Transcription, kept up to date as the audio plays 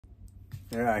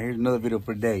All right, here's another video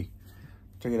for today.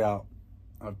 Check it out.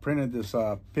 I printed this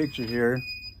picture here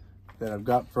that I've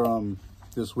got from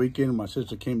this weekend. My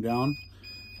sister came down.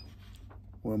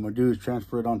 What I'm gonna do is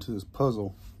transfer it onto this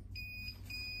puzzle.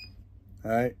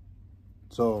 All right,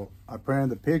 so I printed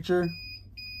the picture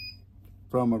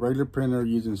from a regular printer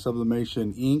using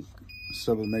sublimation ink,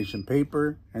 sublimation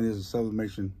paper, and this is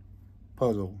sublimation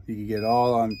puzzle. You can get it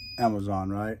all on Amazon,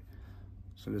 right?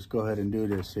 So let's go ahead and do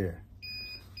this here.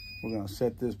 We're gonna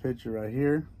set this picture right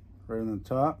here, right on the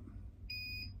top.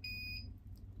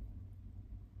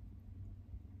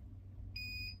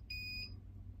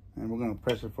 And we're gonna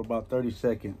press it for about 30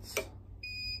 seconds.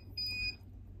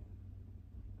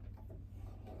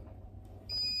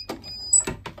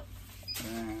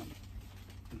 And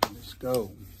let's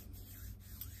go.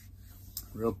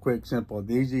 Real quick, simple.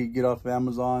 These you get off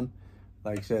Amazon.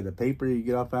 Like I said, the paper you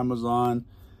get off Amazon,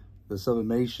 the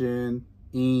sublimation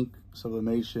ink,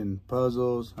 sublimation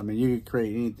puzzles. I mean, you can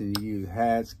create anything. You use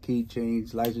hats,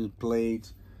 keychains, license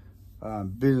plates,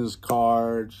 business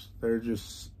cards. There's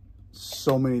just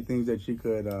so many things that you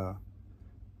could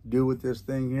do with this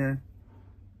thing here.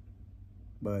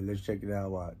 But let's check it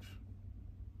out. Watch.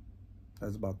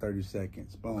 That's about 30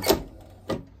 seconds. Boom.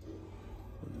 Go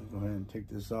ahead and take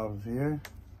this off of here.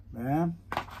 Bam.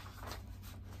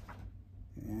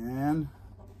 And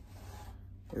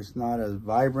it's not as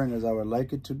vibrant as I would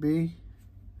like it to be,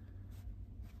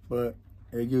 but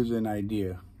it gives you an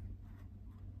idea.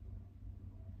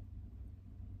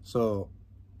 So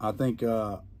I think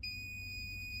the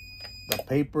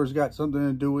paper's got something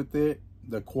to do with it,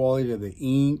 the quality of the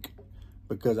ink,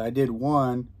 because I did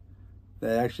one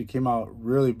that actually came out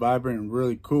really vibrant and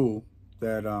really cool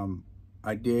that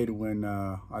I did when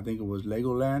I think it was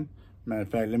Legoland. Matter of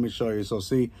fact, let me show you. So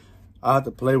see, I have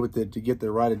to play with it to get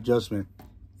the right adjustment.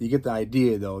 You get the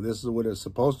idea though. This is what it's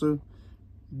supposed to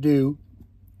do,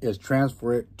 is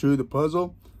transfer it to the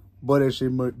puzzle, but it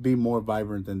should be more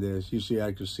vibrant than this. You should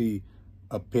actually see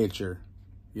a picture.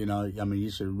 You know, I mean, you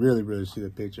should really see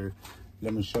the picture.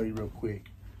 Let me show you real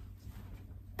quick.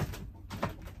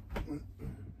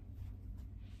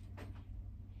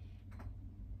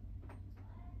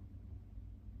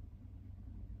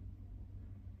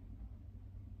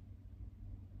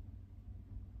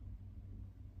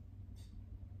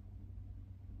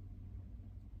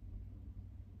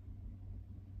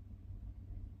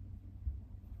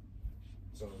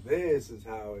 So this is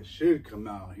how it should come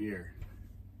out here.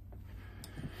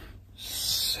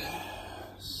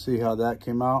 See how that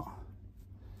came out?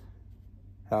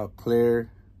 How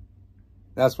clear?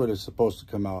 That's what it's supposed to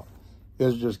come out.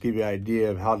 This will just give you an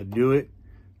idea of how to do it.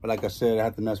 But like I said, I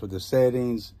have to mess with the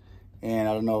settings. And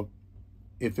I don't know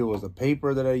if it was the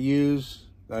paper that I used,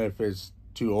 or if it's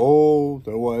too old,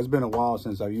 or what. It's been a while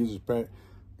since I've used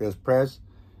this press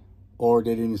or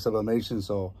did any sublimation.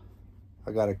 So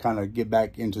I got to kind of get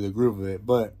back into the groove of it.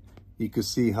 But you can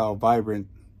see how vibrant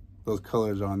those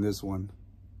colors are on this one.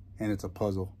 And it's a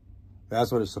puzzle.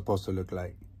 That's what it's supposed to look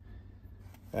like.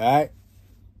 All right.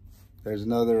 There's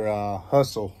another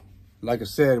hustle. Like I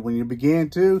said, when you begin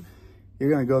to, you're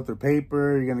going to go through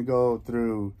paper. You're going to go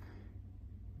through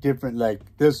different, like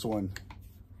this one.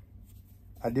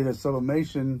 I did a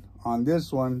sublimation on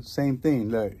this one. Same thing.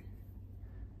 Look.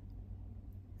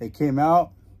 It came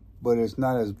out, but it's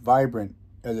not as vibrant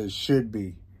as it should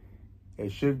be.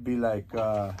 It should be like,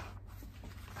 let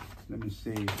me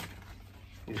see.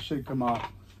 It should come out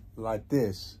like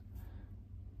this.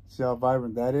 See how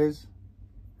vibrant that is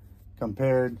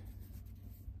compared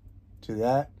to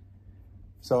that?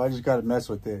 So I just got to mess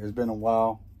with it. It's been a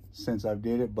while since I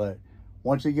did it, but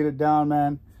once you get it down,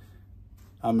 man,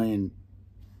 I mean,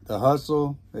 the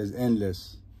hustle is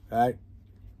endless, right?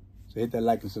 So hit that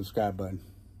like and subscribe button.